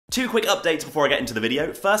Two quick updates before I get into the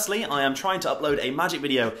video. Firstly, I am trying to upload a magic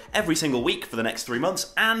video every single week for the next 3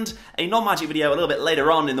 months, and a non-magic video a little bit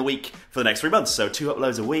later on in the week for the next 3 months, so 2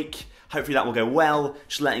 uploads a week. Hopefully that will go well,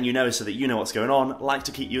 just letting you know so that you know what's going on, like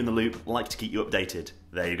to keep you in the loop, like to keep you updated.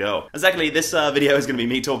 There you go. And secondly, this video is going to be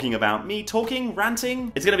me talking about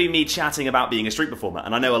ranting? It's going to be me chatting about being a street performer,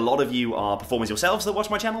 and I know a lot of you are performers yourselves that watch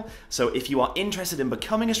my channel, so if you are interested in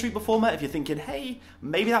becoming a street performer, if you're thinking, hey,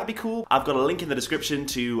 maybe that'd be cool, I've got a link in the description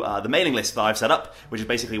to the mailing list that I've set up, which is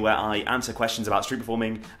basically where I answer questions about street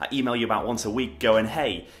performing. I email you about once a week going,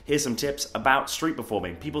 hey, here's some tips about street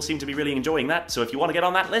performing. People seem to be really enjoying that, so if you want to get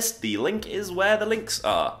on that list, the link is where the links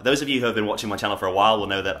are. Those of you who have been watching my channel for a while will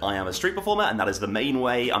know that I am a street performer, and that is the main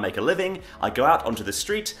way I make a living. I go out onto the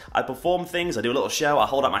street, I perform things, I do a little show, I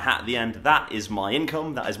hold out my hat at the end. That is my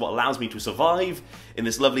income, that is what allows me to survive in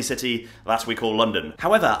this lovely city that we call London.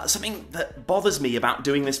 However, something that bothers me about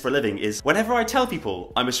doing this for a living is whenever I tell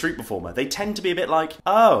people I'm a street performer, they tend to be a bit like,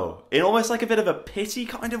 oh, in almost like a bit of a pity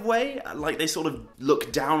kind of way, like they sort of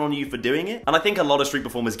look down on you for doing it. And I think a lot of street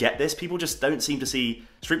performers get this. People just don't seem to see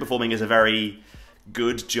street performing as a very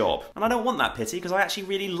good job. And I don't want that pity, because I actually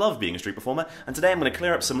really love being a street performer, and today I'm going to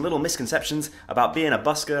clear up some little misconceptions about being a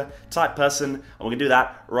busker type person, and we're going to do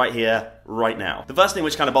that right here, right now. The first thing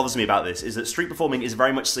which kind of bothers me about this is that street performing is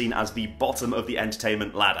very much seen as the bottom of the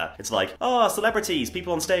entertainment ladder. It's like, oh, celebrities,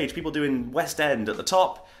 people on stage, people doing West End at the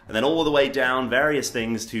top, and then all the way down various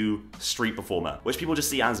things to street performer, which people just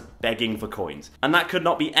see as begging for coins. And that could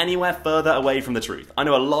not be anywhere further away from the truth. I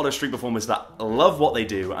know a lot of street performers that love what they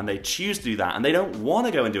do, and they choose to do that, and they don't want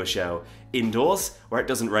to go and do a show indoors where it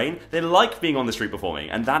doesn't rain. They like being on the street performing,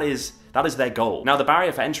 and that is their goal. Now, the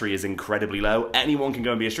barrier for entry is incredibly low. Anyone can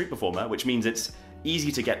go and be a street performer, which means it's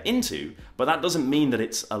easy to get into, but that doesn't mean that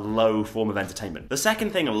it's a low form of entertainment. The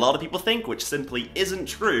second thing a lot of people think, which simply isn't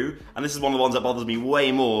true, and this is one of the ones that bothers me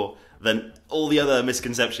way more than all the other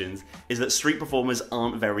misconceptions, is that street performers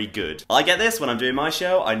aren't very good. I get this when I'm doing my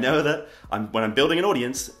show. I know that when I'm building an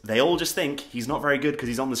audience, they all just think he's not very good because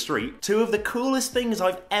he's on the street. Two of the coolest things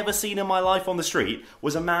I've ever seen in my life on the street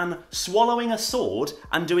was a man swallowing a sword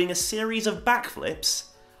and doing a series of backflips.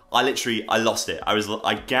 I lost it.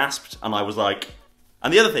 I gasped, and I was like...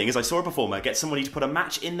 And the other thing is, I saw a performer get somebody to put a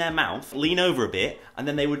match in their mouth, lean over a bit, and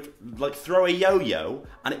then they would like throw a yo-yo,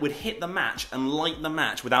 and it would hit the match and light the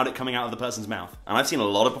match without it coming out of the person's mouth. And I've seen a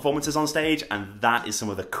lot of performances on stage, and that is some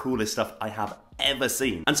of the coolest stuff I have ever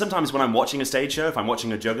seen. And sometimes when I'm watching a stage show, if I'm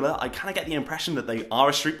watching a juggler, I kind of get the impression that they are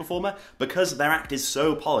a street performer because their act is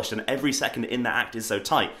so polished and every second in their act is so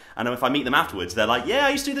tight. And if I meet them afterwards, they're like, yeah, I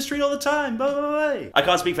used to do the street all the time, blah, blah, blah. I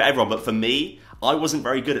can't speak for everyone, but for me, I wasn't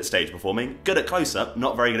very good at stage performing, good at close-up,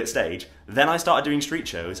 not very good at stage. Then I started doing street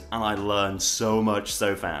shows, and I learned so much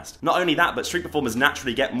so fast. Not only that, but street performers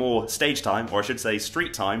naturally get more stage time, or I should say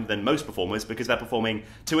street time, than most performers because they're performing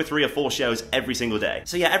 2 or 3 or 4 shows every single day.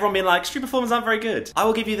 So yeah, everyone being like, street performers aren't very good. I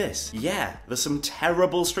will give you this. Yeah, there's some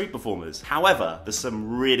terrible street performers. However, there's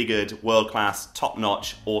some really good, world-class,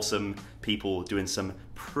 top-notch, awesome people doing some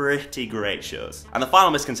pretty great shows. And the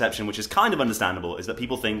final misconception, which is kind of understandable, is that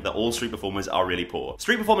people think that all street performers are really poor.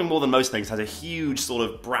 Street performing, more than most things, has a huge sort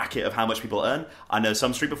of bracket of how much people earn. I know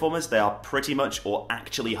some street performers, they are pretty much or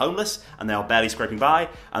actually homeless, and they are barely scraping by.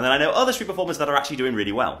 And then I know other street performers that are actually doing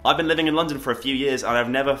really well. I've been living in London for a few years, and I've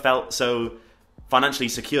never felt so financially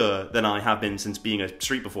secure than I have been since being a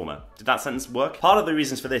street performer. Did that sentence work? Part of the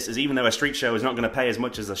reasons for this is even though a street show is not going to pay as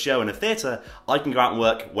much as a show in a theatre, I can go out and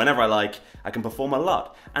work whenever I like, I can perform a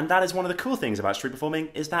lot. And that is one of the cool things about street performing,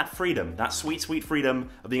 is that freedom, that sweet, sweet freedom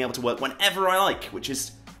of being able to work whenever I like, which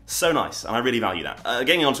is so nice, and I really value that.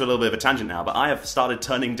 Getting onto a little bit of a tangent now, but I have started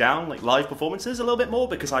turning down like live performances a little bit more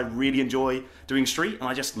because I really enjoy doing street, and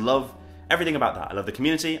I just love everything about that. I love the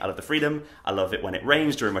community, I love the freedom, I love it when it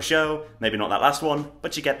rains during my show, maybe not that last one,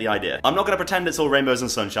 but you get the idea. I'm not going to pretend it's all rainbows and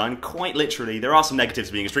sunshine, quite literally, there are some negatives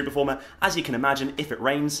to being a street performer. As you can imagine, if it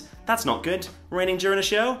rains, that's not good. Raining during a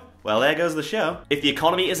show? Well, there goes the show. If the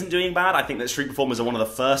economy isn't doing bad, I think that street performers are one of the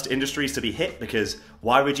first industries to be hit, because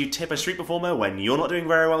why would you tip a street performer when you're not doing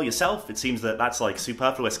very well yourself? It seems that that's like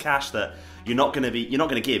superfluous cash that you're not gonna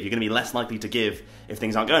give, you're gonna be less likely to give if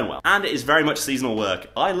things aren't going well. And it is very much seasonal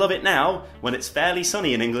work. I love it now when it's fairly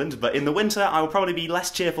sunny in England, but in the winter I will probably be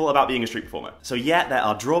less cheerful about being a street performer. So yeah, there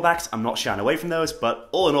are drawbacks, I'm not shying away from those, but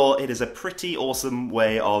all in all, it is a pretty awesome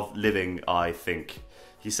way of living, I think.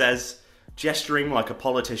 He says, gesturing like a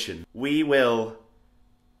politician. We will...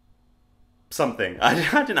 something. I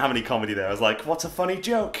didn't have any comedy there. I was like, what's a funny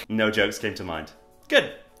joke? No jokes came to mind.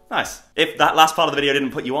 Good. Nice. If that last part of the video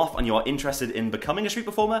didn't put you off and you are interested in becoming a street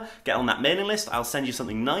performer, get on that mailing list. I'll send you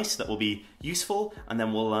something nice that will be useful, and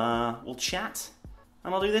then we'll chat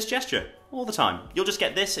and I'll do this gesture all the time. You'll just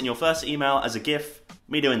get this in your first email as a GIF,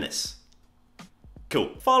 me doing this.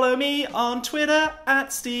 Cool. Follow me on Twitter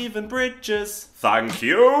 @StephenBridges. Thank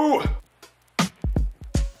you!